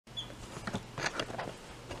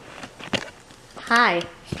Hi.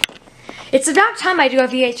 It's about time I do a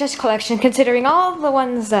VHS collection, considering all the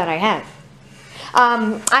ones that I have.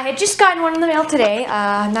 I had just gotten one in the mail today.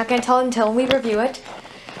 I'm not going to tell until we review it.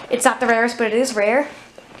 It's not the rarest, but it is rare.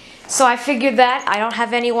 So I figured that I don't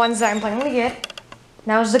have any ones that I'm planning to get.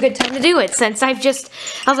 Now's a good time to do it, since I was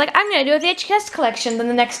like, I'm going to do a VHS collection. Then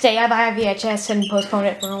the next day I buy a VHS and postpone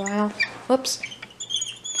it for a while. Whoops.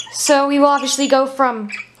 So we will obviously go from,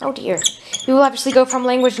 oh dear. We will obviously go from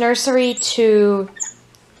language nursery to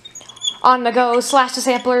on the go / the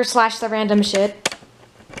sampler / the random shit.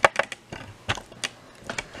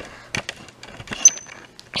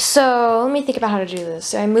 So let me think about how to do this.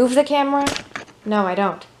 Do I move the camera? No, I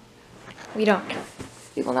don't. We don't.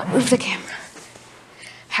 We will not move the camera.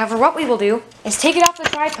 However, what we will do is take it off the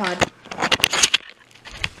tripod.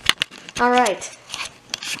 Alright.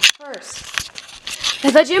 First,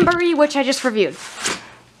 the Gymboree, which I just reviewed.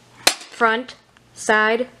 Front,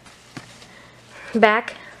 side,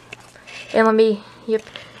 back, and let me, yep.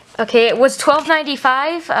 Okay, it was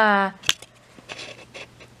 $12.95.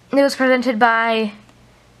 It was presented by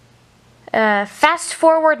Fast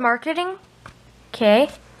Forward Marketing. Okay.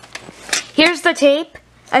 Here's the tape.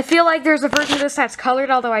 I feel like there's a version of this that's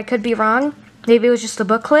colored, although I could be wrong. Maybe it was just a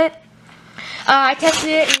booklet. I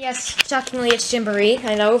tested it, and yes, shockingly, it's Gymboree.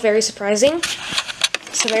 I know, very surprising.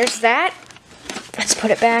 So there's that. Let's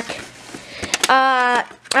put it back. I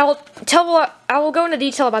will go into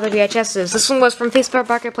detail about the VHSs. This one was from Facebook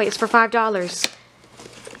Marketplace for $5.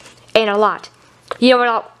 And a lot. You know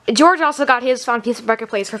what? George also got his on Facebook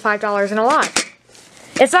Marketplace for $5 and a lot.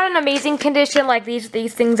 It's not in amazing condition like these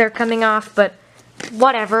things are coming off, but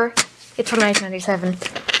whatever. It's from 1997.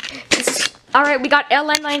 Alright, we got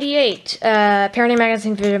LN98, Parenting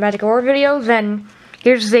Magazine Dramatic Horror Video. Then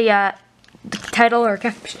here's the title or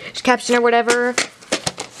caption or whatever.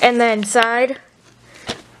 And then side.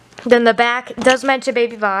 Then the back does mention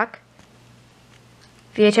Baby Gogh.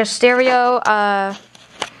 VHS stereo.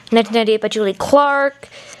 1998 by Julie Clark.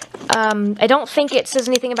 I don't think it says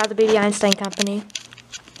anything about the Baby Einstein Company.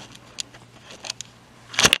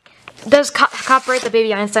 It does copyright the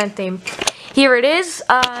Baby Einstein theme. Here it is.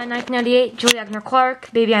 1998 Julie Clark.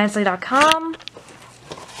 BabyEinstein.com.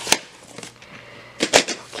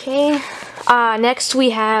 Okay. Next we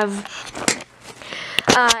have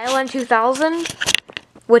LN2000,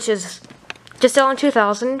 which is just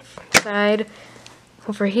LN2000 side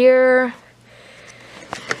over here.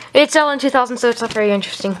 It's LN2000, so it's not very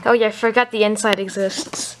interesting. Oh yeah, I forgot the inside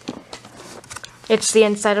exists. It's the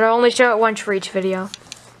inside. I'll only show it once for each video.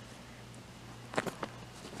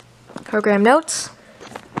 Program notes.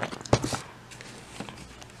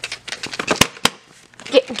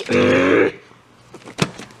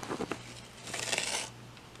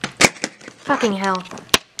 Fucking hell.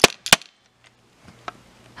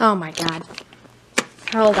 Oh my god.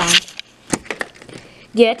 Hold on.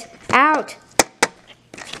 Get out.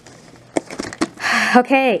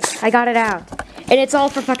 Okay, I got it out. And it's all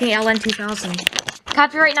for fucking LN2000.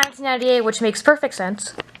 Copyright 1998, which makes perfect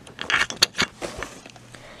sense.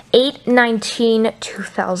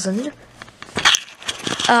 8/19/2000.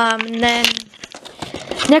 And then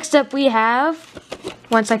next up we have,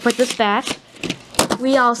 once I put this back,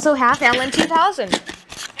 we also have LN2000.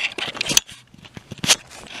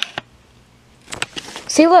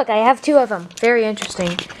 See, look, I have two of them. Very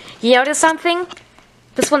interesting. You notice something?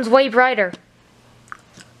 This one's way brighter.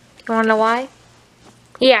 You wanna know why?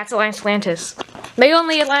 Yeah, it's Atlantis. My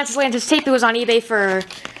only Atlantis tape was on eBay for,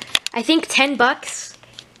 I think, $10.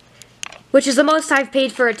 Which is the most I've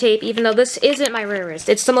paid for a tape, even though this isn't my rarest.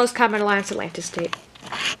 It's the most common Atlantis tape.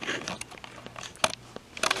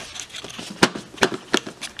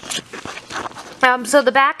 So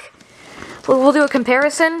the back, we'll do a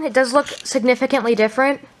comparison. It does look significantly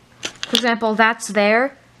different. For example, that's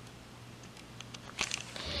there.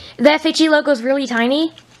 The FHE logo is really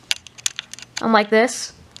tiny. Unlike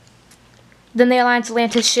this. Then the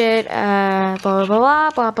Atlantis shit, blah, blah, blah,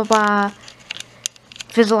 blah, blah, blah.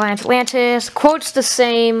 Visual Atlantis. Quote's the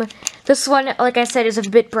same. This one, like I said, is a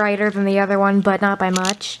bit brighter than the other one, but not by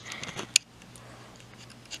much.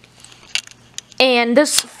 And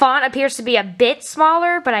this font appears to be a bit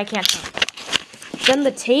smaller, but I can't tell. Then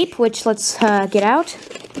the tape, which let's get out.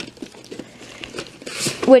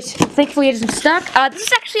 Which, thankfully, isn't stuck. This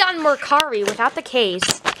is actually on Mercari without the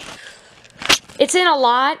case. It's in a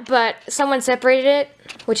lot, but someone separated it,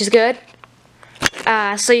 which is good.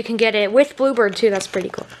 So you can get it with Bluebird too. That's pretty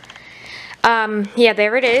cool. Yeah,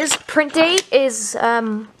 there it is. Print date is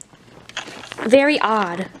very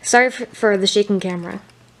odd. Sorry for the shaking camera.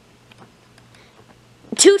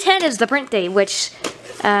 2/10 is the print date, which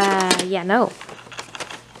yeah, no.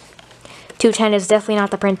 210 is definitely not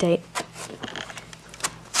the print date.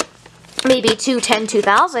 Maybe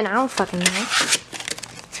 2/10/2000. I don't fucking know.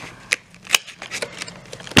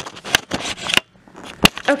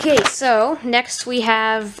 Okay, so next we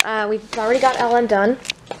have we've already got LN done.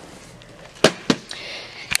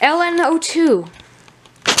 LN02.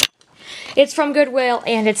 It's from Goodwill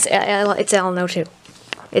and it's LN02.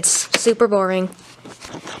 It's super boring.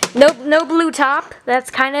 No blue top. That's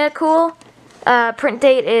kind of cool. Print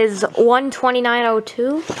date is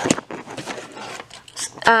 1/29/02.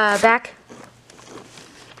 Back.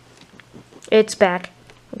 It's back,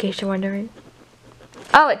 in case you're wondering.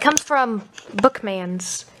 Oh, it comes from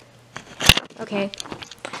Bookman's. Okay.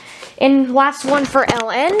 And last one for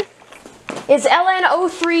LN is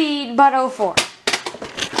LN03 but 04.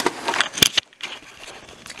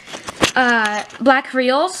 Black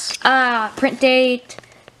Reels. Print date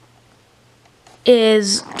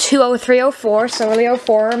is 2/03/04, so early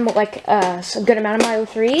 04, like a good amount of my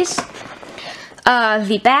 03s.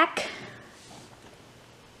 The back.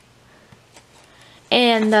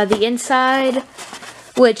 And the inside,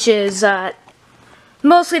 which is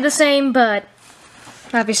mostly the same, but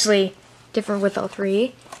obviously different with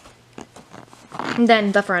 03. And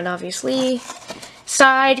then the front, obviously.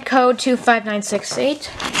 Side code 25968,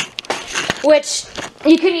 which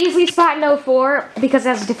you can easily spot in 04 because it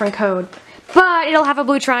has a different code. But it'll have a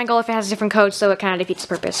blue triangle if it has a different code, so it kind of defeats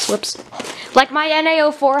the purpose. Whoops. Like my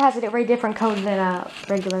NA04 has a very different code than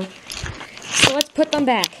regular. So let's put them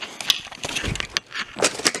back.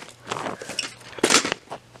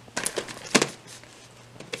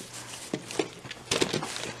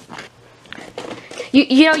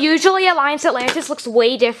 You know, usually Alliance Atlantis looks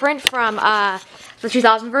way different from the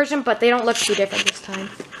 2000 version, but they don't look too different this time.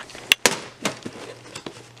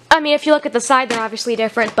 I mean, if you look at the side, they're obviously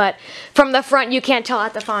different, but from the front, you can't tell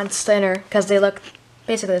that the font's thinner, because they look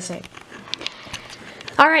basically the same.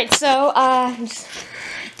 Alright, so,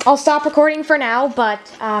 I'll stop recording for now, but,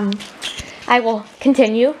 I will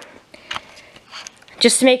continue.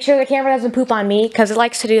 Just to make sure the camera doesn't poop on me, because it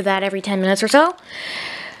likes to do that every 10 minutes or so.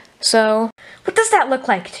 So, what does that look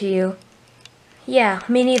like to you? Yeah,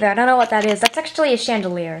 me neither. I don't know what that is. That's actually a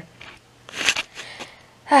chandelier.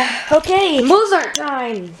 Okay, Mozart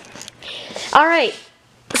time! Alright,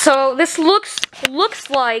 so this looks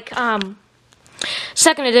like,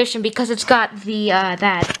 second edition because it's got the,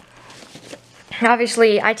 that.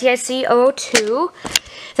 Obviously, ITIC 002.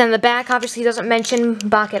 Then the back obviously doesn't mention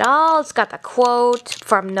Bach at all. It's got the quote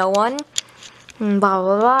from no one. Blah,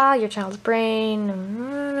 blah, blah, your child's brain.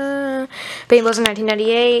 Baby Mozart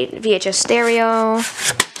 1998, VHS stereo.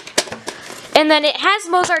 And then it has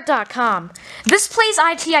Mozart.com. This plays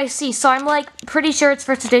ITIC, so I'm like pretty sure it's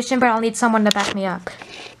first edition, but I'll need someone to back me up.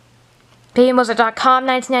 Baby Mozart.com,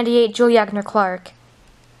 1998, Julia Agner Clark.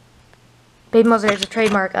 Baby Mozart is a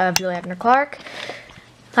trademark of Julia Agner Clark.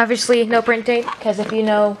 Obviously, no print date, because if you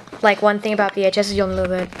know like one thing about VHS, you'll know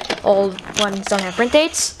that old ones don't have print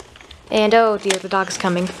dates. And oh dear, the dog's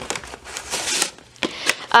coming.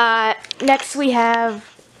 Next we have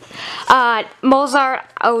Mozart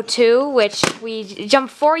 02, which we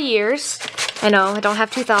jumped 4 years. I know, I don't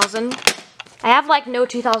have 2000. I have like no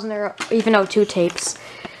 2000 or even 02 tapes.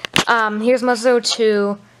 Here's Mozart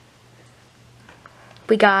 02.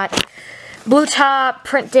 We got blue top,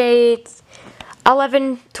 print date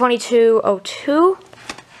 11/22/02.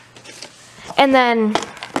 And then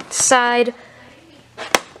side,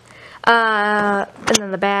 and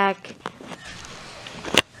then the back.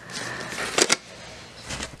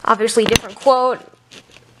 Obviously, different quote.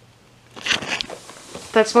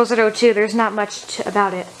 That's Mozart 02. There's not much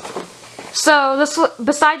about it. So this,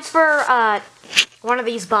 besides for one of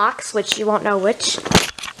these box, which you won't know which.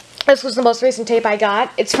 This was the most recent tape I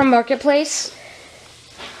got. It's from Marketplace.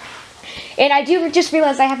 And I do just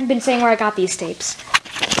realize I haven't been saying where I got these tapes.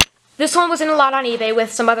 This one was in a lot on eBay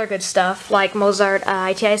with some other good stuff, like Mozart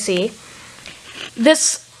ITIC.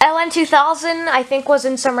 This LN2000, I think, was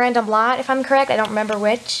in some random lot, if I'm correct. I don't remember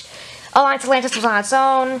which. Alliance Atlantis was on its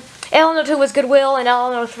own. LN02 was Goodwill, and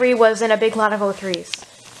LN03 was in a big lot of 03s.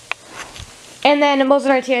 And then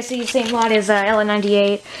Mozart ITIC, same lot as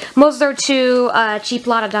LN98. Mozart 2, cheap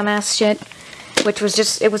lot of dumbass shit, which was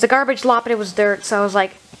just, it was a garbage lot, but it was dirt, so I was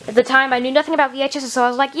like, at the time, I knew nothing about VHS, so I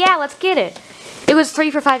was like, yeah, let's get it. It was 3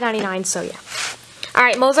 for $5.99, so yeah.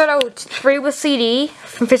 Alright, Mozart 03 with CD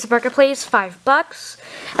from Facebook Marketplace, $5.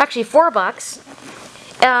 Actually,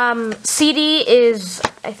 $4. CD is,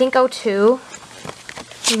 I think, 02.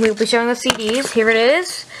 We'll be showing the CDs. Here it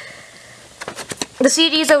is. The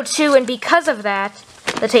CD is 02, and because of that,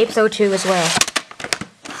 the tape's 02 as well.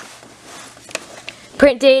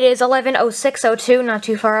 Print date is 11/06/02, not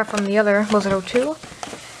too far off from the other Mozart 02.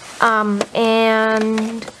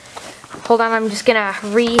 And hold on, I'm just gonna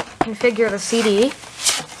reconfigure the CD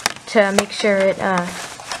to make sure it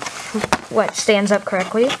stands up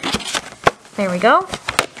correctly. There we go.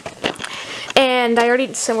 And I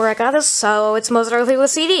already said where I got this, so it's Mozart 03 with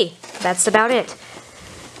CD. That's about it.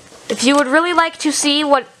 If you would really like to see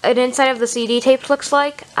what an inside of the CD tape looks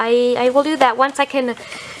like, I will do that once I can.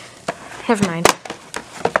 Never mind.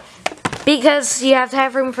 Because you have to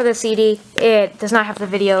have room for the CD. It does not have the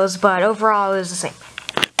videos, but overall it is the same.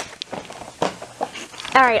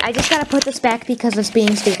 Alright, I just gotta put this back because it's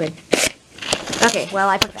being stupid. Okay, well,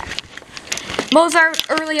 I put it back. Mozart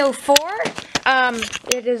early 04.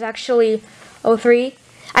 It is actually 03.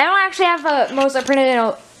 I don't actually have a Mozart printed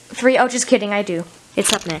in 03. Oh, just kidding, I do.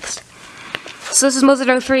 It's up next. So this is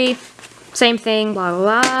Mozart 03. Same thing, blah,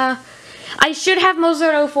 blah, blah. I should have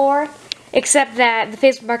Mozart 04, except that the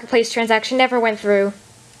Facebook Marketplace transaction never went through.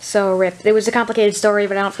 So, rip. It was a complicated story,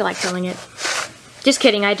 but I don't feel like telling it. Just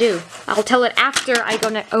kidding, I do. I'll tell it after I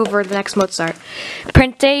go over the next Mozart.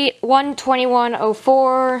 Print date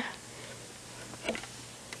 1/21/04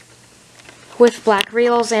 with black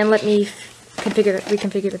reels, and let me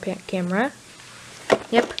reconfigure the camera.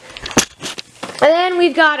 Yep. And then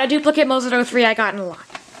we've got a duplicate Mozart 03 I got in a lot.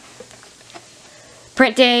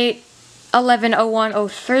 Print date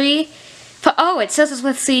 11/01/03. Oh, it says it's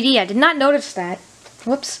with CD. I did not notice that.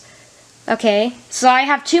 Whoops. Okay, so I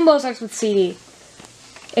have two Mozarts with CD.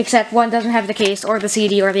 Except one doesn't have the case, or the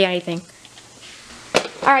CD, or the anything.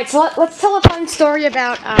 Alright, so let's tell a fun story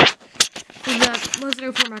about the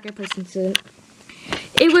Mozart 04 Marketplace incident.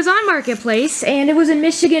 It was on Marketplace, and it was in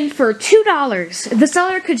Michigan for $2. The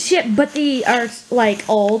seller could ship, but they are, like,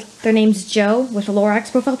 old. Their name's Joe, with a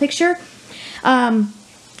Lorax profile picture.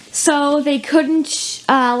 So they couldn't,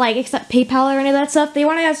 like, accept PayPal or any of that stuff. They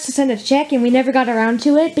wanted us to send a check, and we never got around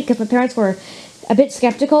to it, because my parents were a bit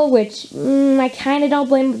skeptical, which I kind of don't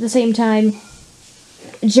blame at the same time.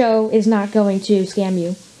 Joe is not going to scam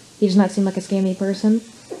you. He does not seem like a scammy person.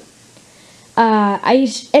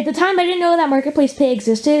 At the time, I didn't know that Marketplace Pay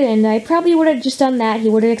existed, and I probably would have just done that. He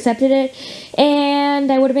would have accepted it,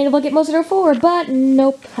 and I would have been able to get Mozart 04, but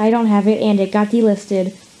nope, I don't have it, and it got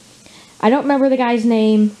delisted. I don't remember the guy's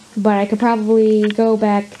name, but I could probably go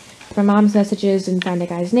back to my mom's messages and find the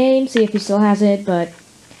guy's name, see if he still has it, but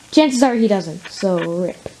chances are he doesn't, so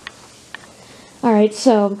rip. Alright,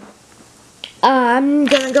 so I'm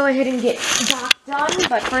gonna go ahead and get Gogh done,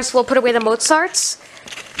 but first we'll put away the Mozarts.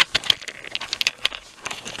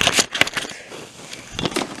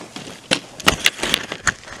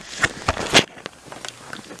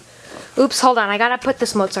 Oops, hold on, I gotta put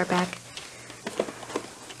this Mozart back.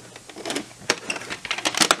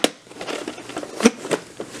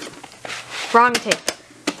 Wrong tape.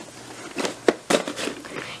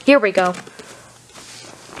 Here we go.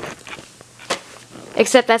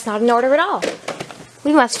 Except that's not in order at all.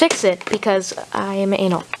 We must fix it because I am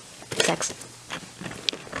anal sex.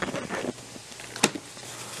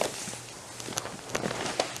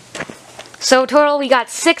 So total we got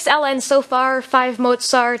 6 LNs so far, 5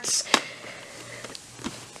 Mozarts,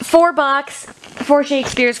 4 Bachs, 4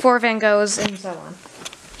 Shakespeares, 4 Van Goghs, and so on.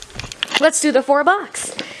 Let's do the 4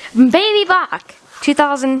 Bachs. Baby Bach,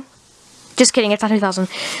 2000. Just kidding, it's not 2000.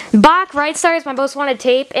 Bach Right Star is my most wanted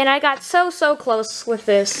tape, and I got so close with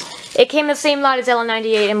this. It came in the same lot as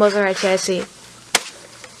LN98 and Mozart HIC.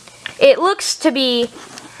 It looks to be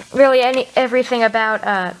really everything about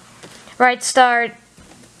Right Star.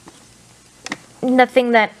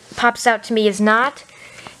 Nothing that pops out to me is not.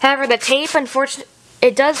 However, the tape, unfortunately,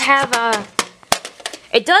 it does have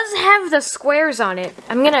the squares on it.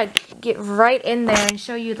 I'm gonna get right in there and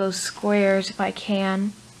show you those squares if I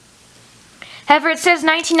can. However, it says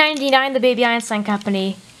 1999, the Baby Einstein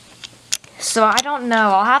Company. So I don't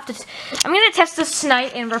know. I'm gonna test this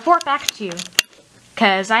tonight and report back to you,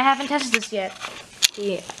 cause I haven't tested this yet.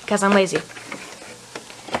 Cause I'm lazy.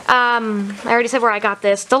 I already said where I got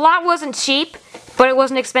this. The lot wasn't cheap, but it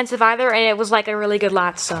wasn't expensive either, and it was like a really good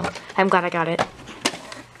lot. So I'm glad I got it.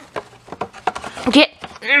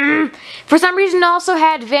 For some reason, it also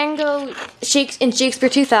had Van Gogh in Shakespeare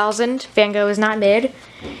 2000. Van Gogh is not mid.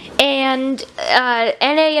 And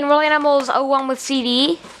NA and Roll Animals 01 with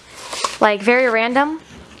CD. Like, very random.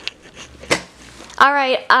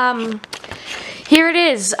 Alright, here it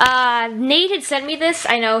is. Nate had sent me this.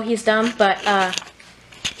 I know, he's dumb, but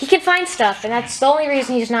he can find stuff, and that's the only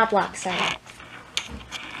reason he's not blocked, so.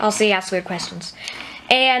 Also, he asks weird questions.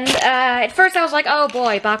 And at first I was like, oh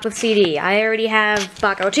boy, Bach with CD. I already have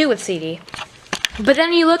Bach 02 with CD. But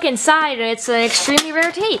then you look inside and it's an extremely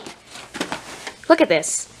rare tape. Look at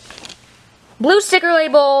this. Blue sticker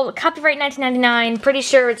label, copyright 1999, pretty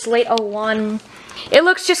sure it's late 01. It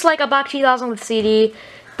looks just like a Gogh 2000 with CD,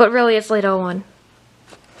 but really it's late 01.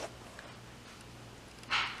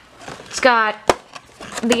 It's got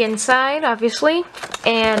the inside, obviously,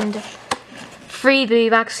 and free Baby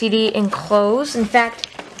Gogh CD enclosed. In fact,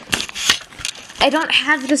 I don't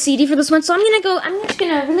have the CD for this one, so I'm just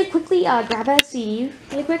gonna really quickly grab a CD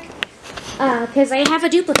really quick, because I have a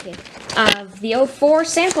duplicate of the 04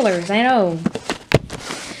 samplers. I know.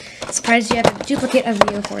 Surprised you have a duplicate of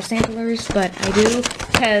the 04 samplers, but I do,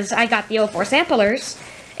 because I got the 04 samplers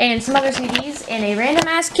and some other CDs in a random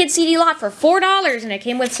ass kid CD lot for $4, and it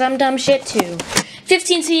came with some dumb shit too.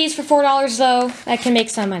 15 CDs for $4 though, that can make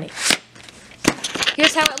some money.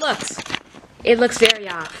 Here's how it looks. It looks very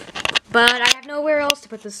off. But I have nowhere else to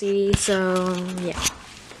put the CD, so yeah.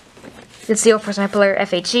 It's the 04 sampler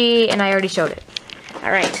FHE, and I already showed it.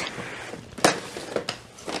 Alright.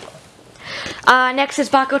 Next is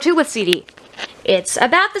Gogh 2 with CD. It's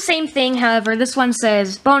about the same thing, however, this one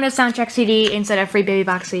says bonus soundtrack CD instead of free Baby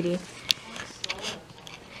Gogh CD.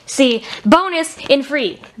 See, bonus in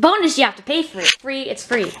free. Bonus you have to pay for it. Free, it's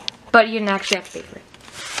free. But you don't actually have to pay for it.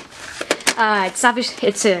 It's obviously,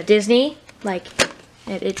 it's a Disney, like,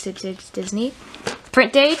 it's Disney.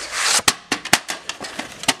 Print date.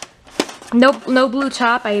 No blue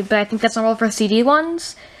top, but I think that's normal for CD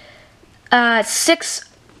ones.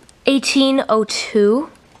 6/18/02.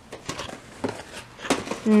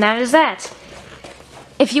 And that is that.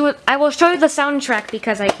 I will show you the soundtrack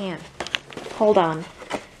because I can. Hold on.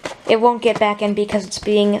 It won't get back in because it's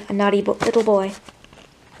being a naughty little boy.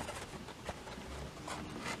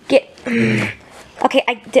 Okay, okay,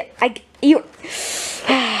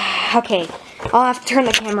 I'll have to turn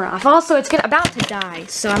the camera off. Also, it's about to die,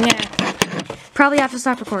 so I'm gonna probably have to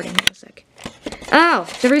stop recording in a sec. Oh,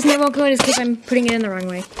 the reason it won't go in is because I'm putting it in the wrong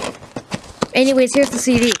way. Anyways, here's the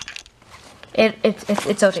CD.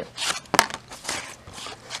 It's O2.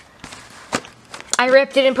 I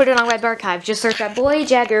ripped it and put it on Web Archive. Just search up Boy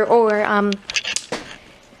Jagger or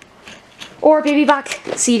Baby Gogh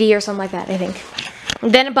CD or something like that, I think.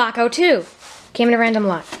 And then a Gogh 2. Came in a random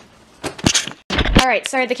lot. Alright,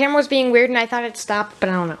 sorry, the camera was being weird and I thought it stopped, but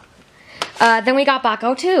I don't know. Then we got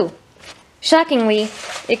Gogh 2. Shockingly,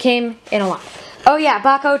 it came in a lot. Oh yeah,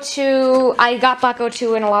 Gogh 2, I got Gogh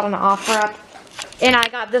 2 in a lot on the offer-up. And I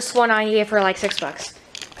got this one on eBay for like $6.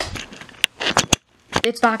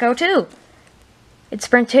 It's Gogh 2. It's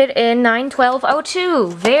printed in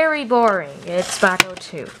 9/12/02. Very boring. It's Gogh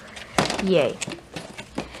 2. Yay.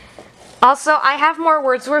 Also, I have more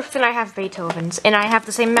Wordsworth than I have Beethoven's, and I have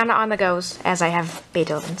the same amount of On the Go's as I have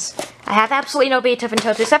Beethoven's. I have absolutely no Beethoven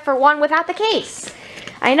totes except for one without the case.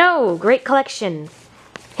 I know, great collection.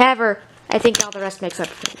 However, I think all the rest makes up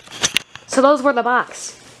for it. So those were the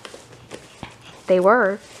box. They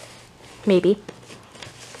were. Maybe.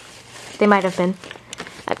 They might have been.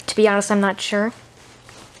 To be honest, I'm not sure.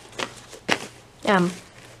 Oh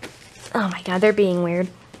my god, they're being weird.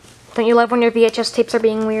 Don't you love when your VHS tapes are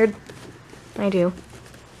being weird? I do.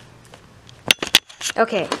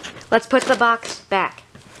 Okay, let's put the box back.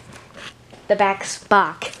 The back's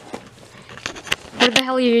back. What the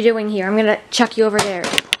hell are you doing here? I'm gonna chuck you over there.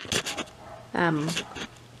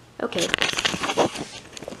 Okay.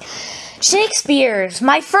 Shakespeare's.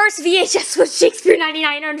 My first VHS was Shakespeare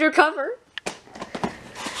 99 undercover.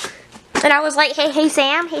 And I was like, hey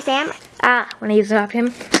Sam, when I used to talk to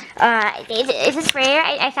him, is this rare?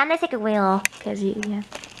 I found this like a whale. Cause yeah.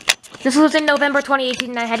 This was in November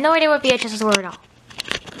 2018 and I had no idea what VHSs were at all.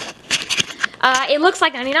 It looks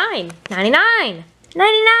like 99. 99.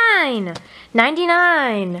 99.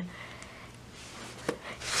 99.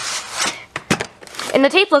 And the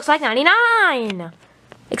tape looks like 99.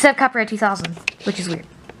 Except copyright 2000, which is weird.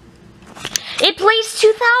 It plays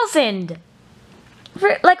 2000.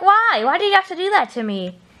 Like, why? Why did you have to do that to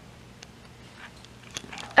me?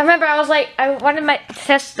 I remember I was like, I wanted to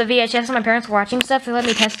test the VHS and my parents were watching stuff. They let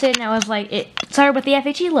me test it and I was like, it started with the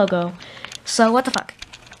FHE logo. So, what the fuck?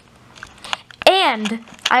 And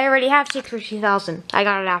I already have Shakespeare 2000. I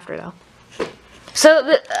got it after, though.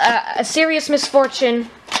 So, a serious misfortune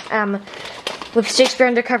with Shakespeare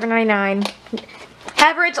Undercover 99.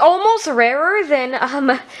 However, it's almost rarer than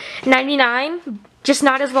 99. Just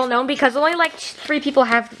not as well known because only like 3 people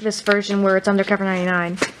have this version where it's Undercover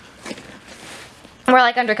 99. Or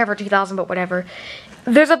like Undercover 2000, but whatever.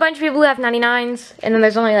 There's a bunch of people who have 99s, and then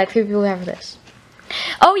there's only like 3 people who have this.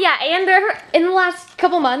 Oh yeah, and in the last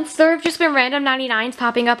couple months, there have just been random 99s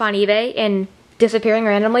popping up on eBay and disappearing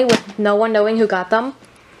randomly with no one knowing who got them.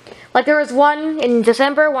 Like there was one in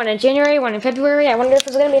December, one in January, one in February. I wonder if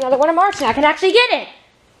there's going to be another one in March and I can actually get it.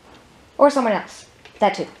 Or someone else.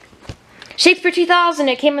 That too. Shakespeare 2000,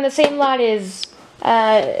 it came in the same lot as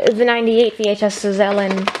the 98 VHS's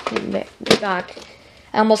Ellen Gogh.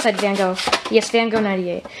 I almost said Van Gogh. Yes, Van Gogh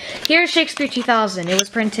 98. Here's Shakespeare 2000. It was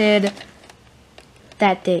printed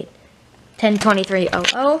that date.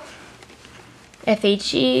 10/23/00.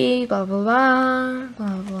 FHE, blah, blah,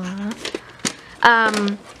 blah, blah, blah.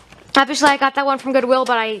 Obviously I got that one from Goodwill,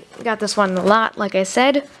 but I got this one a lot, like I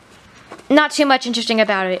said. Not too much interesting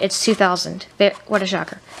about it. It's 2000. What a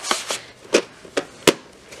shocker.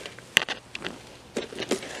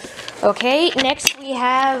 Okay, next we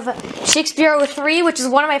have Shakespeare 03, which is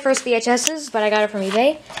one of my first VHS's, but I got it from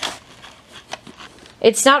eBay.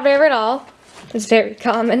 It's not rare at all. It's very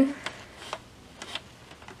common.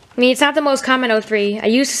 I mean, it's not the most common 03. I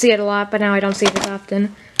used to see it a lot, but now I don't see it as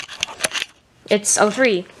often. It's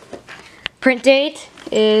 03. Print date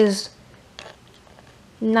is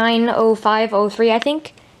 9/05/03, I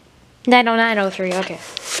think. 9/09/03, okay.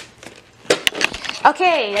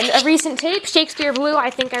 Okay, a recent tape, Shakespeare Blue.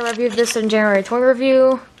 I think I reviewed this in January Toy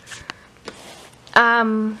Review.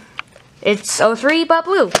 It's 03, but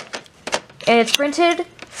blue. And it's printed.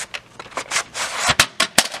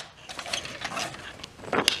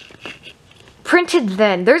 Printed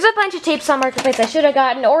then. There's a bunch of tapes on Marketplace I should have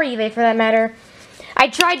gotten, or eBay for that matter. I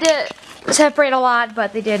tried to separate a lot,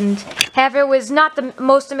 but they didn't. However, it was not the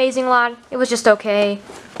most amazing lot. It was just okay.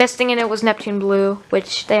 Best thing in it was Neptune Blue,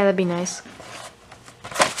 which, yeah, that'd be nice.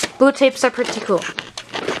 Blue tapes are pretty cool.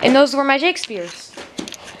 And those were my Shakespeare's.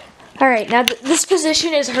 Alright, now this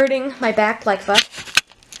position is hurting my back like fuck.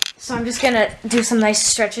 So I'm just gonna do some nice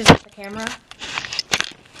stretches with the camera.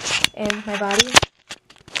 And my body.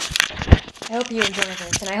 I hope you enjoy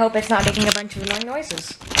this, and I hope it's not making a bunch of annoying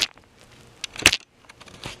noises.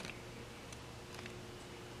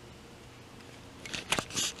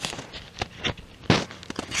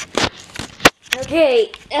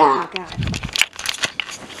 Okay. Oh, God.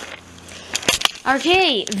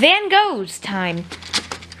 Okay, Van Gogh's time.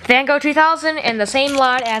 Van Gogh 2000 in the same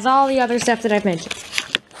lot as all the other stuff that I've mentioned.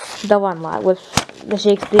 The one lot with the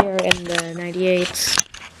Shakespeare and the 98s.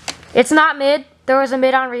 It's not mid. There was a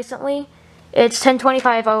mid on recently. It's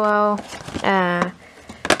 10/25/00.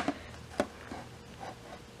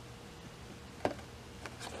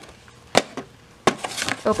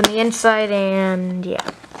 Open the inside and yeah.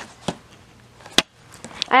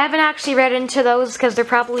 I haven't actually read into those because they're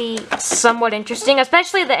probably somewhat interesting,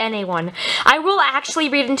 especially the NA one. I will actually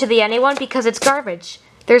read into the NA one because it's garbage.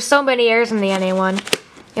 There's so many errors in the NA one,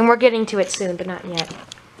 and we're getting to it soon, but not yet.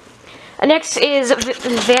 Next is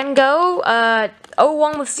Van Gogh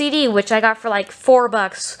 01 with CD, which I got for like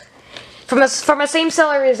 $4 from a same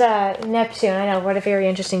seller as Neptune. I know, what a very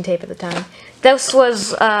interesting tape at the time. This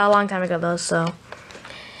was a long time ago though, so.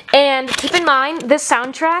 And keep in mind, this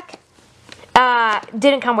soundtrack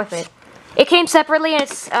didn't come with it. It came separately, and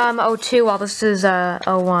it's 02, while this is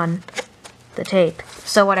 01, the tape.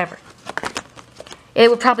 So whatever. It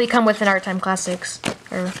would probably come with an Art Time Classics,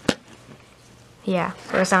 or yeah,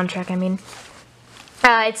 or a soundtrack. I mean,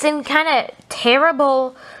 it's in kind of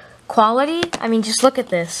terrible quality. I mean, just look at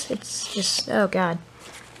this. It's just, oh god.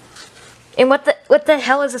 And what the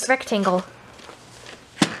hell is this rectangle?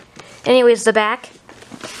 Anyways, the back.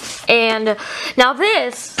 And now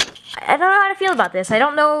this, I don't know how to feel about this. I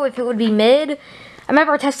don't know if it would be mid. I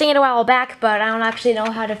remember testing it a while back, but I don't actually know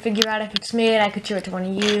how to figure out if it's mid. I could show it to one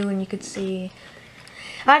of you, and you could see.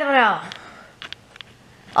 I don't know.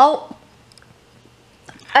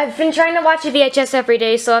 I've been trying to watch a VHS every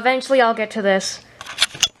day, so eventually I'll get to this.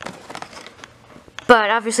 But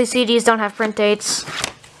obviously CDs don't have print dates,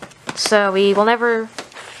 so we will never.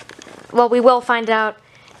 Well, we will find out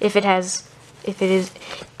if it has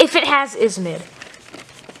is mid.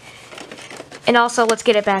 And also, let's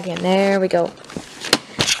get it back in. There we go.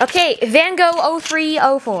 Okay, Van Gogh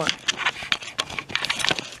 03/04.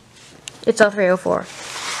 It's 03/04.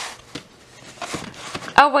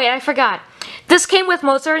 Oh wait, I forgot. This came with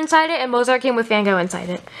Mozart inside it, and Mozart came with Van Gogh inside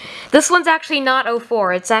it. This one's actually not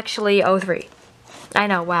 04, it's actually 03. I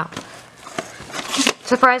know, wow.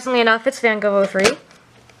 Surprisingly enough, it's Van Gogh 03.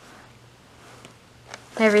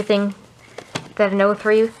 Everything that an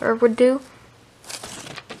 03 would do.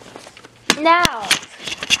 Now,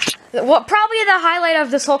 probably the highlight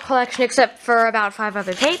of this whole collection, except for about 5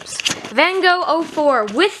 other tapes, Van Gogh 04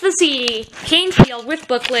 with the CD, cane field with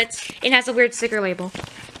booklets, and has a weird sticker label.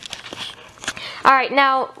 Alright,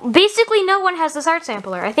 now, basically no one has this art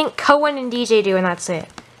sampler. I think Cohen and DJ do, and that's it.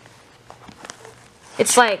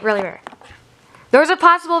 It's, like, really rare. There's a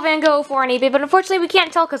possible Van Gogh 04 on eBay, but unfortunately we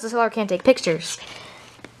can't tell because the seller can't take pictures.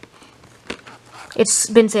 It's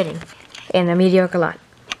been sitting in a mediocre lot.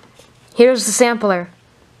 Here's the sampler.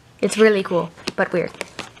 It's really cool, but weird.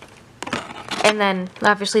 And then,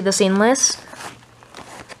 obviously, the seamless.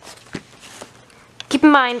 Keep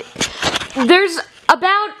in mind, there's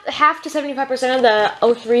about half to 75% of the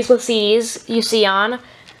 03s with CDs you see on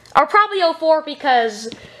are probably 04 because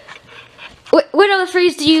what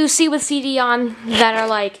 03s do you see with CD on that are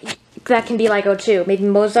like, that can be like 02? Maybe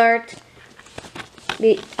Mozart,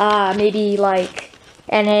 maybe like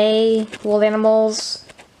NA, Wool Animals,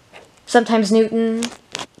 sometimes Newton.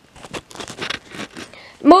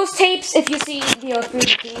 Most tapes, if you see the 03 with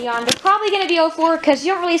CD on, they're probably going to be 04 because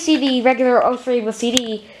you don't really see the regular 03 with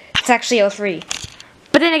CD. It's actually 03.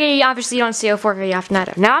 But then again, obviously you don't see 04 very often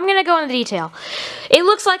either. Now I'm going to go into detail. It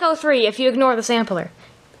looks like 03 if you ignore the sampler.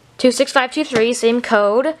 26523, same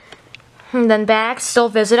code. And then back, still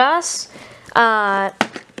visit us.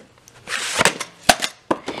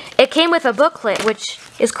 It came with a booklet, which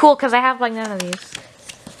is cool because I have like none of these.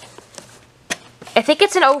 I think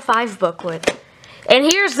it's an 05 booklet. And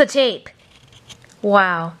here's the tape.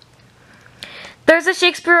 Wow. There's a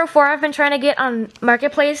Shakespeare 04 I've been trying to get on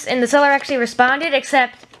Marketplace, and the seller actually responded,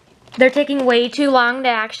 except they're taking way too long to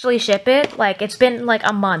actually ship it. Like, it's been like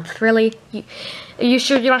a month. Really? Are you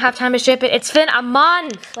sure you don't have time to ship it? It's been a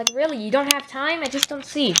month! Like, really? You don't have time? I just don't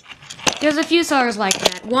see. There's a few sellers like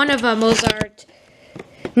that. One of a Mozart,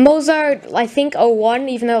 I think 01,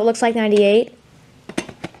 even though it looks like 98.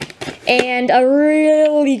 And a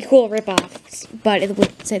really cool ripoff, but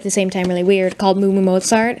it's at the same time really weird, called Moo Moo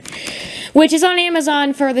Mozart, which is on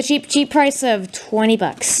Amazon for the cheap price of 20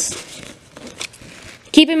 bucks.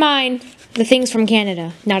 Keep in mind, the thing's from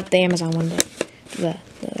Canada, not the Amazon one, but the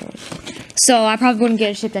other one. So I probably wouldn't get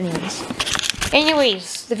it shipped anyways.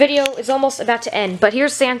 Anyways, the video is almost about to end, but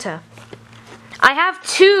here's Santa. I have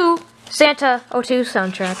 2 Santa 02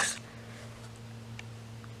 soundtracks.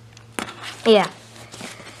 Yeah.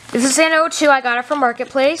 This is Santa 02. I got it from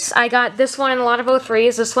Marketplace. I got this one in a lot of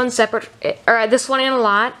 03s. This one's separate, or this one in a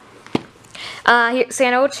lot. Here,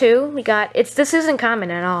 Santa 02. We got, this isn't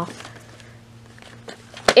common at all.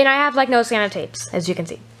 And I have like no Santa tapes, as you can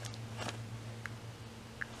see.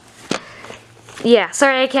 Yeah,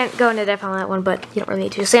 sorry I can't go into depth on that one, but you don't really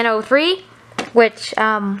need to. Santa 03, which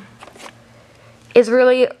is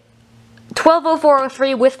really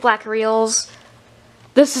 120403 with black reels.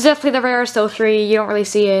 This is definitely the rarest 03. You don't really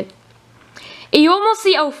see it. You almost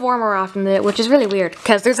see 04 more often, which is really weird,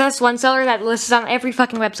 because there's this one seller that lists on every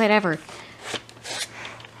fucking website ever.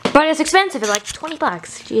 But it's expensive. It's like 20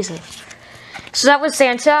 bucks. Jesus. So that was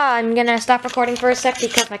Santa. I'm going to stop recording for a sec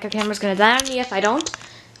because my camera's going to die on me if I don't.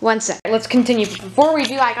 One sec. Let's continue. But before we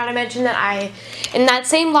do, I got to mention that in that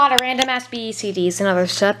same lot of random ass BE CDs and other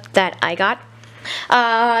stuff that I got,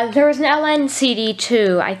 there was an LN CD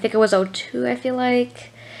too. I think it was 02, I feel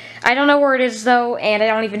like. I don't know where it is though, and I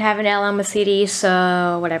don't even have an LN with CD,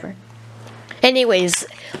 so whatever. Anyways,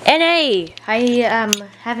 NA. I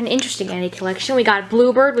have an interesting NA collection. We got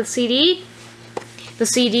Bluebird with CD. The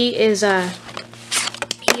CD is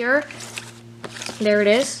here. There it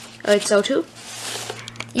is. It's 02.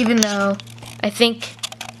 Even though I think,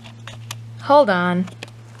 hold on.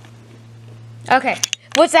 Okay.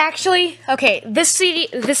 What's actually, okay, this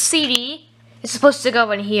CD is supposed to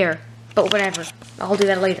go in here, but whatever, I'll do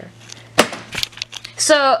that later.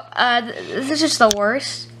 So, this is just the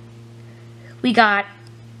worst. We got,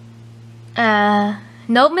 no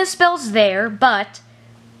misspells there, but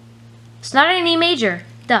it's not an E major,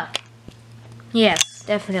 duh. Yes,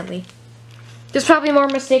 definitely. There's probably more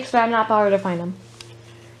mistakes, but I'm not bothered to find them.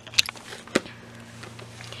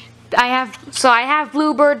 I have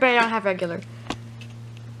Bluebird, but I don't have regular.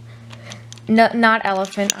 No, not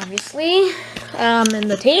elephant, obviously. And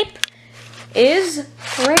the tape is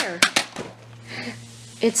rare.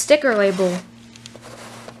 It's sticker label.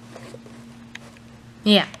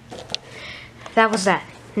 Yeah. That was that.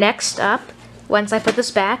 Next up, once I put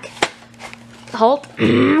this back, hold,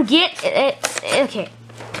 get it. Okay.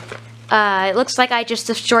 It looks like I just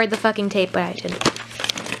destroyed the fucking tape, but I didn't.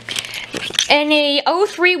 And a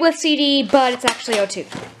 03 with CD, but it's actually 02.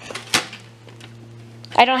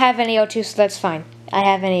 I don't have any 02, so that's fine. I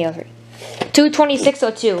have any 03.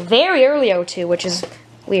 22602. Very early 02, which is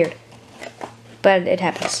weird. But it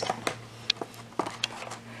happens.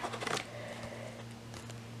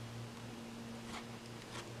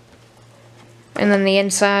 And then the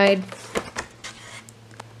inside.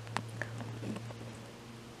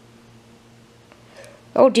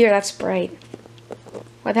 Oh dear, that's bright.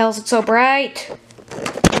 Why the hell is it so bright?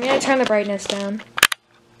 I'm gonna turn the brightness down.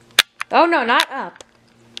 Oh no, not up.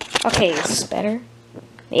 Okay, is this better?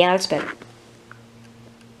 Yeah, that's better.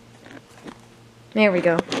 There we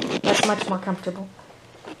go. That's much more comfortable.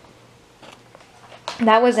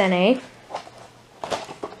 That was NA.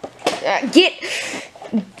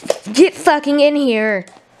 Get fucking in here.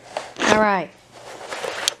 Alright.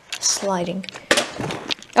 Sliding.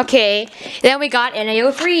 Okay, then we got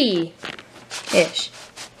NA03-ish.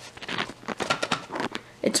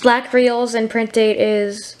 It's black reels and print date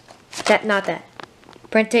is not that.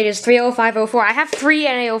 Print date is 30504. I have 3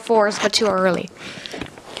 NA04s, but 2 are early.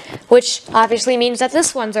 Which obviously means that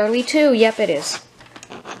this one's early too. Yep, it is.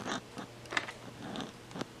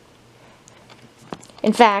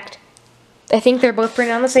 In fact, I think they're both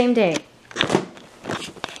printed on the same day.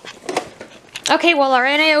 Okay, well, our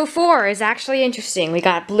NA04 is actually interesting. We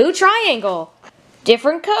got blue triangle.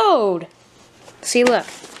 Different code. See, look.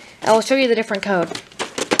 I will show you the different code.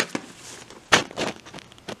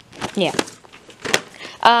 Yeah.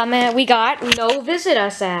 And we got no visit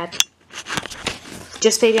us at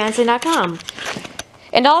justbabyeinstein.com.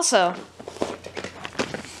 And also,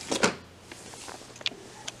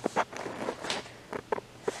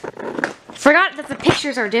 forgot that the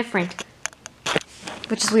pictures are different,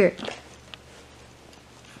 which is weird.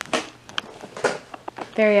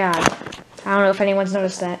 Very odd. I don't know if anyone's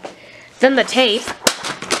noticed that. Then the tape.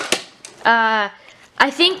 I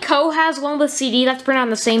think Gogh has one with CD that's printed on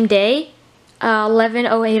the same day.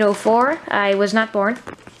 11/08/04. I was not born.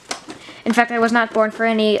 In fact, I was not born for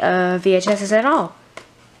any VHSs at all.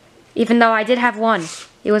 Even though I did have one.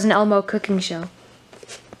 It was an Elmo cooking show.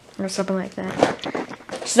 Or something like that.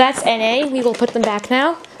 So that's NA. We will put them back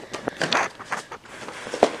now.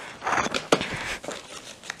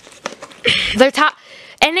 Their top...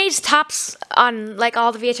 NA's tops on, like,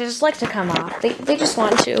 all the VHSs like to come off. They just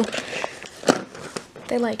want to.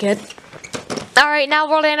 They like it. Alright, now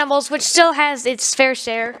World Animals, which still has its fair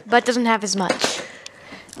share, but doesn't have as much.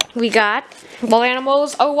 We got World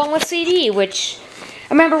Animals 01 with CD, which...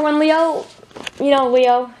 I remember when Leo... You know,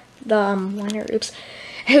 Leo, the liner, oops,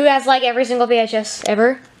 who has, like, every single VHS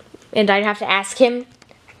ever, and I'd have to ask him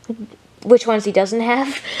which ones he doesn't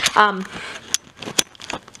have.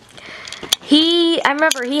 I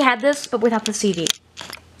remember he had this, but without the CD.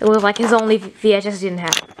 It was, like, his only VHS he didn't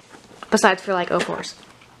have, besides for, like, 04s.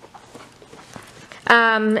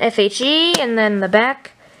 FHE, and then the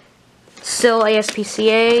back, still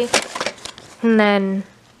ASPCA, and then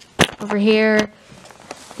over here,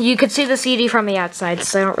 you could see the CD from the outside,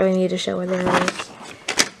 so I don't really need to show where there it is.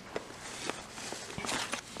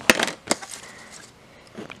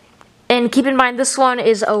 And keep in mind, this one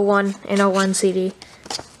is 01, an 01 CD.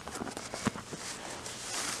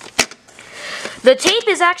 The tape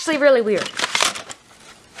is actually really weird.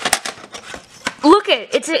 Look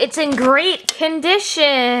it's in great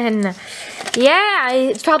condition. Yeah,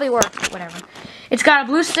 it's probably worked. Whatever. It's got a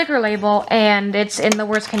blue sticker label, and it's in the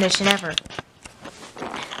worst condition ever.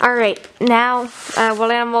 Alright, now,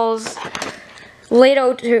 World Animals late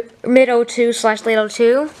 02, mid 02 / late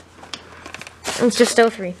 02. It's just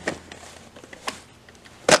 03.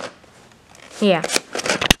 Yeah.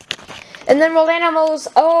 And then World Animals,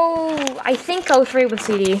 I think 03 with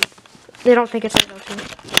CD. They don't think it's like 02.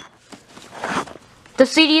 The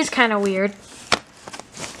CD is kind of weird.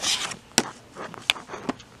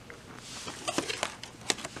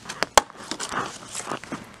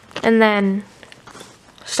 And then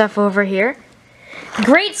stuff over here.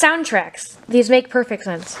 Great soundtracks. These make perfect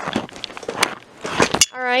sense.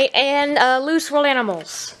 Alright, and loose World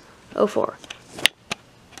Animals 04.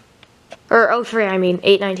 Or 03, I mean,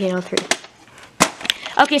 8/19/03.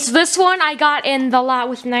 Okay, so this one I got in the lot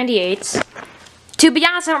with 98s. To be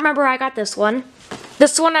honest, I don't remember where I got this one.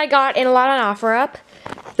 This one I got in a lot on OfferUp.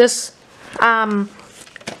 This one,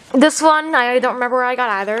 I don't remember where I got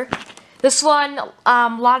either. This one,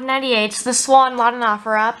 lot of 98s. This one, lot on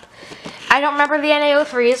OfferUp. I don't remember the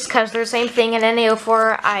NA03s, because they're the same thing, and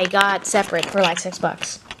NA04 I got separate for like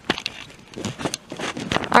 $6.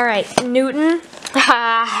 Alright, Newton.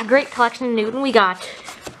 Great collection of Newton. We got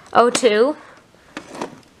 02.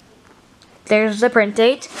 There's the print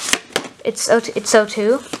date. It's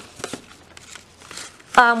 02.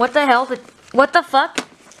 What the hell? What the fuck?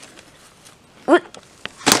 What?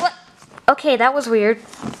 Okay, that was weird.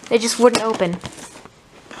 It just wouldn't open.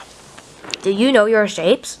 Do you know your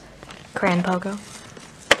shapes? Cran Pogo.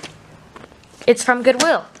 It's from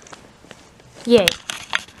Goodwill. Yay.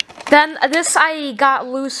 Then this I got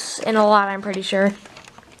loose in a lot, I'm pretty sure.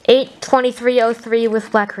 8/23/03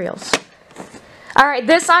 with black reels. Alright,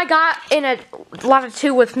 this I got in a lot of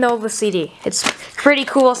 2 with no CD. It's pretty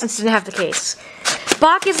cool since it didn't have the case.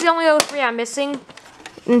 Bach is the only 03 I'm missing.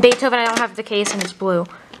 And Beethoven, I don't have the case, and it's blue.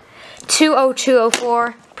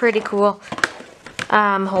 20204, pretty cool.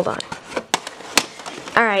 Hold on.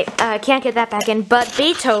 Alright, can't get that back in, but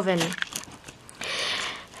Beethoven.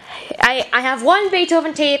 I have one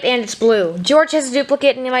Beethoven tape, and it's blue. George has a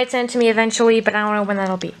duplicate, and he might send it to me eventually, but I don't know when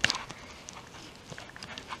that'll be.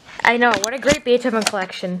 I know, what a great Beethoven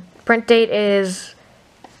collection. Print date is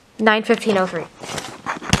 9/15/03.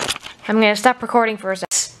 I'm going to stop recording for a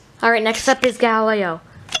second. Alright, next up is Galileo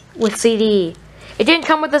with CD. It didn't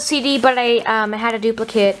come with a CD, but I had a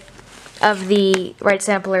duplicate of the right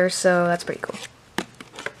sampler, so that's pretty cool.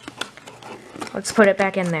 Let's put it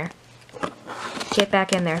back in there. Get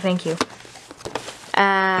back in there, thank you.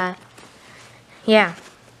 Yeah,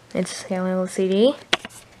 it's Galileo CD.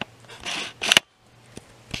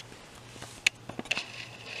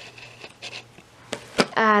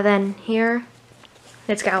 Then here,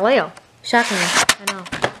 it's Galileo. Shockingly, I know.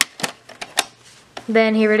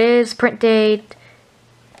 Then here it is, print date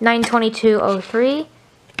 9/22/03.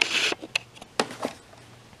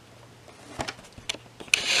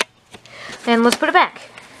 And let's put it back.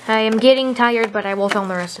 I am getting tired, but I will film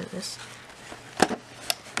the rest of this.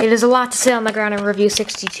 It is a lot to sit on the ground and review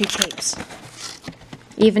 62 tapes.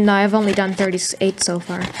 Even though I've only done 38 so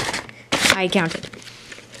far. I counted.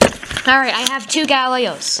 Alright, I have 2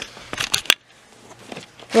 Galileos.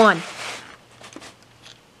 1.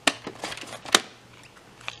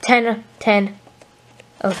 10/10/03.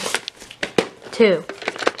 2.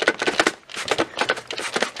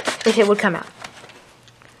 If it would come out.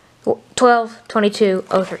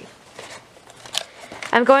 12/22/03.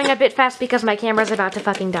 I'm going a bit fast because my camera's about to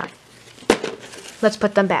fucking die. Let's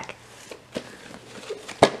put them back.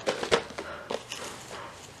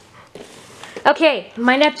 Okay,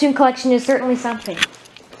 my Neptune collection is certainly something.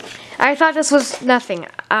 I thought this was nothing.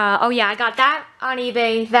 Oh yeah, I got that on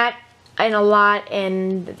eBay, that in a lot,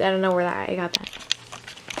 and I don't know where I got that.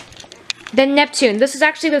 Then Neptune. This is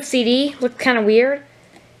actually with CD. Looked kind of weird.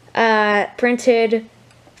 Printed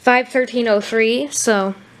 5/13/03.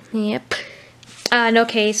 So, yep. No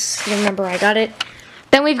case. Remember I got it.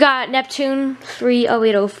 Then we've got Neptune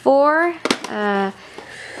 3/08/04.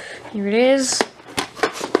 Here it is.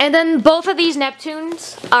 And then both of these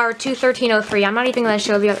Neptunes are 2/13/03. I'm not even going to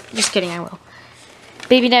show the other. Just kidding, I will.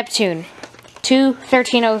 Baby Neptune.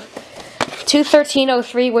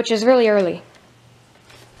 2/13/03, which is really early.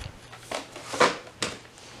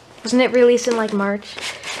 Wasn't it released in like March?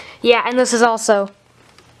 Yeah, and this is also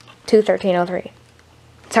 2/13/03.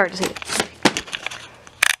 It's hard to see.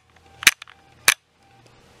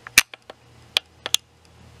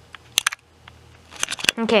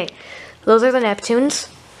 Okay, those are the Neptunes.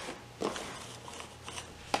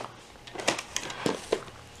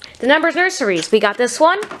 The numbers nurseries. We got this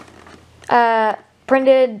one.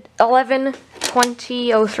 Printed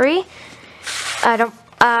 11/20/03. I don't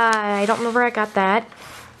know where I got that.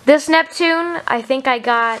 This Neptune, I think I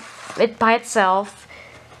got it by itself.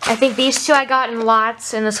 I think these two I got in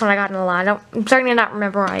lots, and this one I got in a lot. I'm starting to not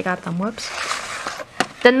remember where I got them. Whoops.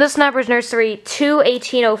 Then this numbers nursery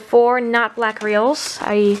 2/18/04, not black reels.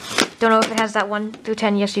 I don't know if it has that 1 through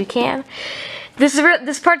 10. Yes, you can.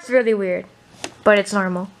 This part's really weird, but it's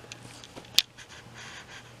normal.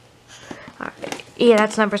 Alright. Yeah,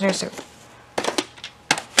 that's numbers nursery.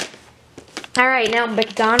 Alright, now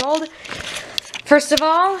McDonald. First of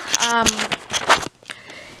all,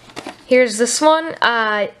 here's this one,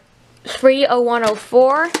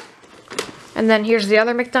 3/01/04. And then here's the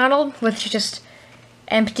other McDonald, which is just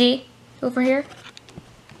empty over here.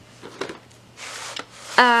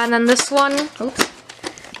 And then this one, oops.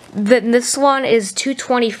 This one is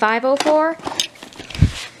 2/25/04.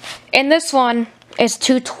 And this one is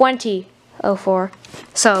 2/20/04.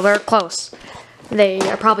 So they're close. They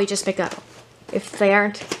are probably just McDonald. If they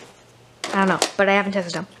aren't, I don't know, but I haven't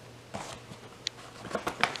tested them.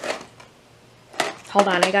 Hold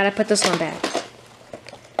on, I gotta put this one back.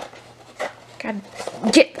 God,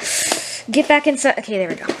 get back inside. Okay, there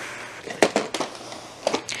we go.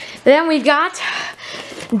 Then we've got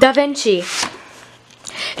Da Vinci.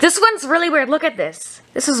 This one's really weird. Look at this.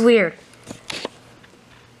 This is weird.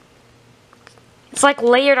 It's like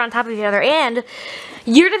layered on top of the other. And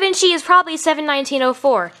your Da Vinci is probably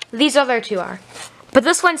 7/19/04. These other two are. But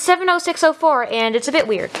this one's 7/06/04, and it's a bit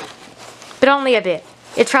weird. But only a bit.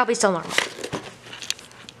 It's probably still normal.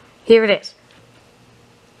 Here it is.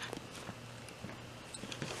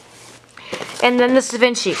 And then this Da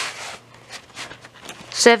Vinci.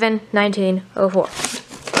 7/19/04.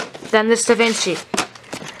 Then this Da Vinci.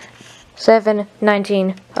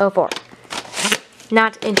 7/19/04.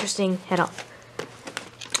 Not interesting at all.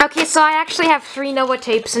 Okay, so I actually have 3 Noah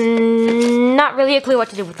tapes and not really a clue what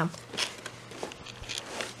to do with them.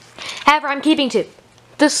 However, I'm keeping 2.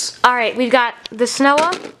 Alright, we've got this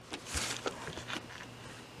Noah,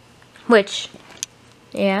 which,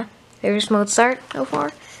 yeah, there's Mozart so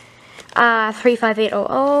far.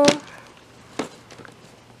 35800.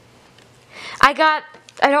 I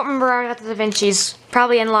don't remember where I got the Da Vinci's.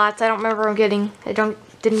 Probably in lots. I don't remember them getting.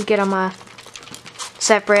 Didn't get them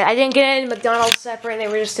separate. I didn't get any McDonald's separate. They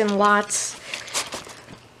were just in lots.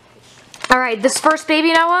 All right, this first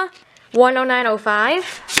baby Noah,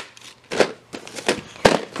 10905.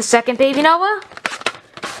 The second baby Noah,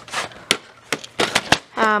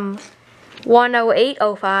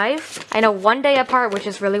 10805. I know 1 day apart, which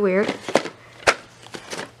is really weird.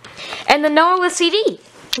 And the Noah with CD,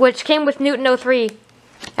 which came with Newton 03,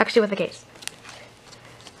 actually with a case.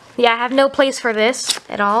 Yeah, I have no place for this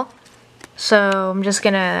at all, so I'm just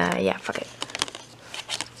gonna, yeah, fuck it.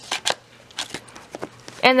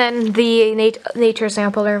 And then the nature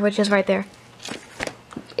sampler, which is right there.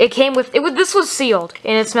 It came with, this was sealed,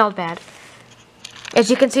 and it smelled bad. As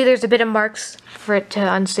you can see, there's a bit of marks for it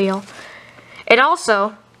to unseal. It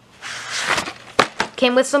also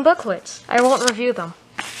came with some booklets. I won't review them,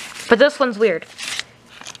 but this one's weird.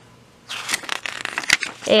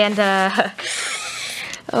 And,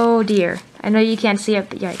 oh dear. I know you can't see it,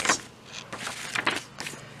 but yikes.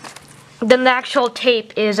 Then the actual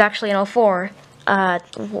tape is actually an 04.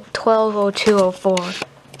 120204.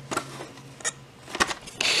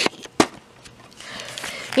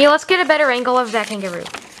 Yeah, let's get a better angle of that kangaroo.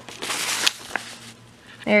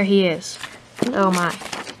 There he is. Oh my.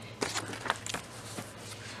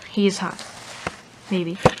 He's hot.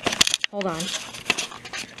 Maybe. Hold on.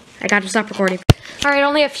 I got to stop recording. Alright,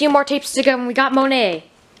 only a few more tapes to go, and we got Monet.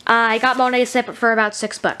 I got Monet separate for about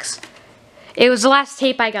 $6. It was the last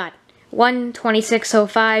tape I got.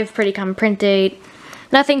 1/26/05, pretty common print date.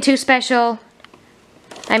 Nothing too special.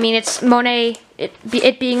 I mean, it's Monet.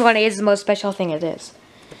 It being Monet is the most special thing it is.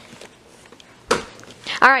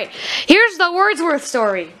 Alright, here's the Wordsworth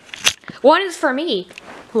story. One is for me.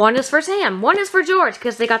 One is for Sam. One is for George,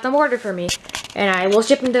 because they got them ordered for me. And I will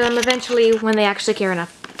ship them to them eventually when they actually care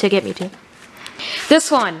enough to get me to.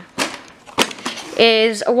 This one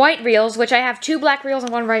is white reels, which I have 2 black reels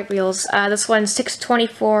and 1 white reels. This one's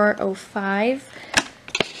 6/24/05.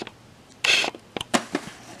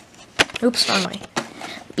 Oops, wrong way.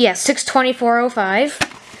 Yeah, 6/24/05.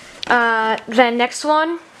 Then next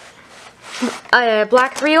one,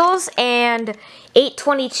 black reels and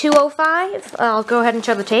 8/22/05. I'll go ahead and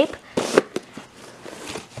show the tape.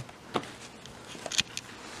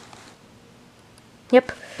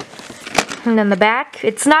 Yep. And then the back.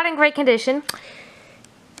 It's not in great condition.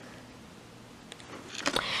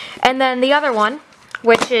 And then the other one,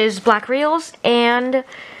 which is black reels and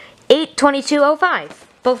 8/22/05.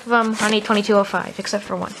 Both of them on 8/22/05, except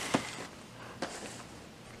for one.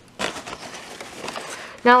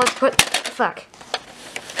 Now let's put, fuck.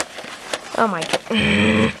 Oh my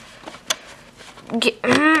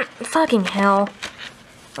god. Fucking hell.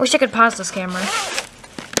 I wish I could pause this camera.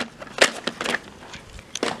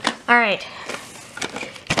 Alright.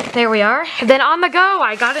 There we are. Then on the go,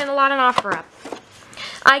 I got in a lot on OfferUp.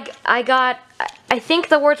 I think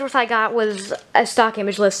the Wordsworth I got was a stock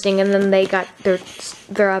image listing, and then they got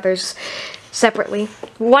their others separately.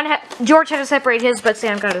 George had to separate his, but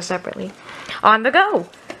Sam got it separately. On the go.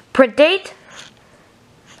 Print date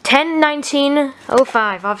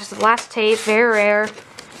 10/19/05. Obviously, the last tape, very rare.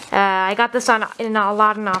 I got this in a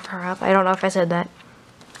lot on OfferUp. I don't know if I said that.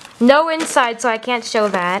 No inside, so I can't show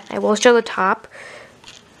that. I will show the top.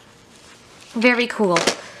 Very cool.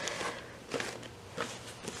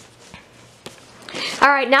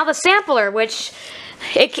 Alright, now the sampler, which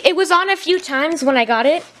it was on a few times when I got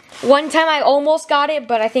it. One time I almost got it,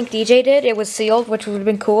 but I think DJ did. It was sealed, which would have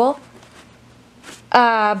been cool.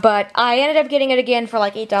 But I ended up getting it again for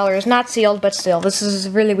like $8. Not sealed, but still. This is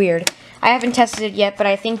really weird. I haven't tested it yet, but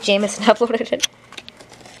I think Jameson uploaded it.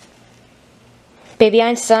 Baby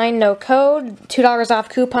Einstein, no code. $2 off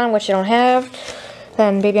coupon, which I don't have.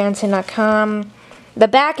 Then babyeinstein.com. The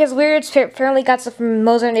back is weird. It's apparently got stuff from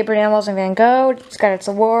Mozart, Neighbor Animals, and Van Gogh. It's got its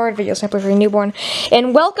award, video sampler for your newborn,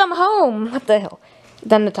 and welcome home. What the hell?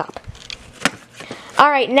 Then the top.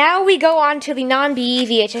 Alright, now we go on to the non-BE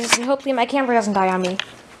VHS, and hopefully my camera doesn't die on me.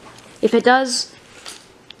 If it does,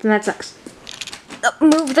 then that sucks.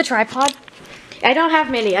 Move the tripod. I don't have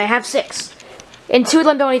many. I have 6. And 2 of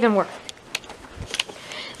them don't even work.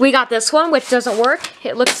 We got this one, which doesn't work.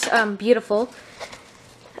 It looks beautiful.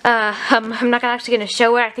 I'm not actually going to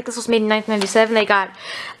show it. I think this was made in 1997. They got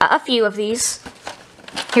a few of these.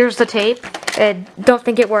 Here's the tape. I don't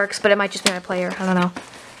think it works, but it might just be my player. I don't know.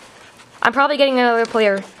 I'm probably getting another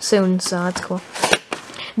player soon, so that's cool.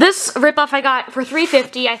 This ripoff I got for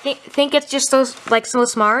 $3.50. I think it's just so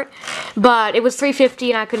smart, but it was $3.50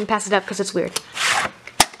 and I couldn't pass it up because it's weird.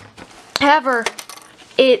 However,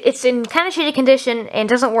 it's in kind of shitty condition and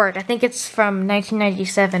doesn't work. I think it's from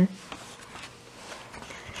 1997.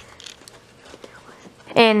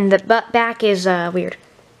 And the back is weird.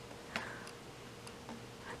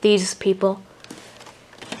 These people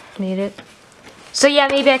need it. So yeah,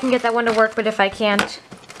 maybe I can get that one to work, but if I can't,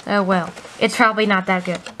 oh well. It's probably not that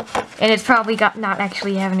good. And it's probably not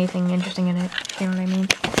actually have anything interesting in it. You know what I mean?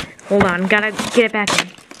 Hold on, gotta get it back in.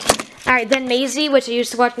 Alright, then Maisie, which I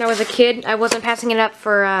used to watch when I was a kid. I wasn't passing it up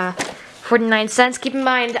for 49 cents. Keep in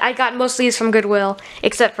mind, I got most of these from Goodwill,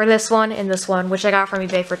 except for this one and this one, which I got from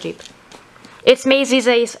eBay for cheap. It's Maisie's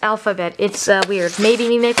Ace Alphabet. It's weird. Maybe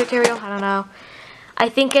remake material? I don't know. I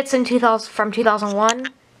think it's in from 2001.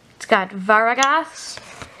 It's got Vargas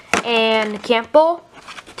and Campbell.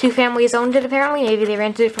 Two families owned it apparently. Maybe they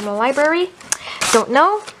rented it from a library. Don't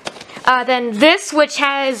know. Then this, which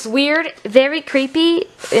has weird, very creepy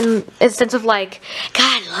in a sense of like,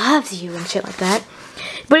 God loves you and shit like that.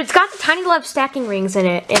 But it's got the Tiny Love stacking rings in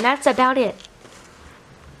it, and that's about it.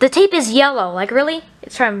 The tape is yellow. Like, really?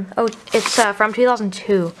 It's from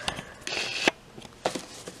 2002.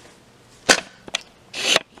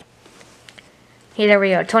 Hey, there we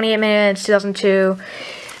go. 28 minutes, 2002.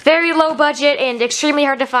 Very low budget and extremely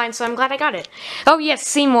hard to find, so I'm glad I got it. Oh, yes,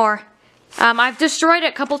 Seymour. I've destroyed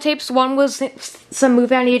a couple tapes. One was some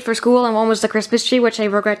movie I needed for school, and one was the Christmas tree, which I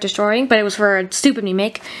regret destroying, but it was for a stupid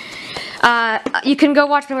remake. You can go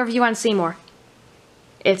watch my review on Seymour.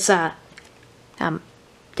 It's,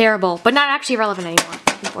 terrible, but not actually relevant anymore,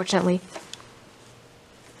 unfortunately.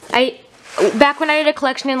 Back when I did a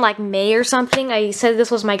collection in like May or something, I said this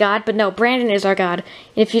was my god, but no, Brandon is our god.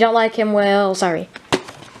 And if you don't like him, well, sorry.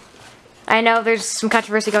 I know there's some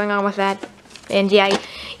controversy going on with that. And yeah,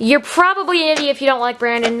 you're probably an idiot if you don't like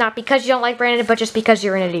Brandon, not because you don't like Brandon, but just because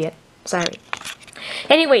you're an idiot. Sorry.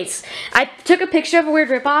 Anyways, I took a picture of a weird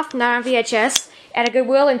ripoff, not on VHS, at a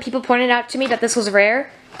Goodwill, and people pointed out to me that this was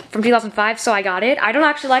rare. From 2005, so I got it. I don't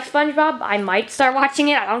actually like SpongeBob. I might start watching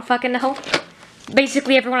it. I don't fucking know.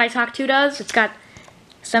 Basically, everyone I talk to does. It's got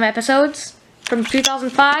some episodes from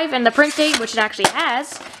 2005, and the print date, which it actually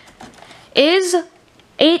has, is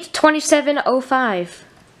 8/27/05.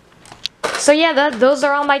 So yeah, those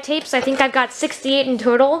are all my tapes. I think I've got 68 in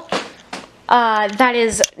total. That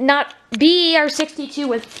is not B are 62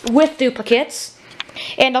 with duplicates,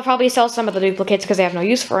 and I'll probably sell some of the duplicates because I have no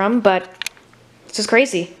use for them, but this is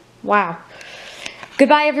crazy. Wow.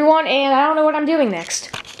 Goodbye, everyone, and I don't know what I'm doing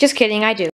next. Just kidding, I do.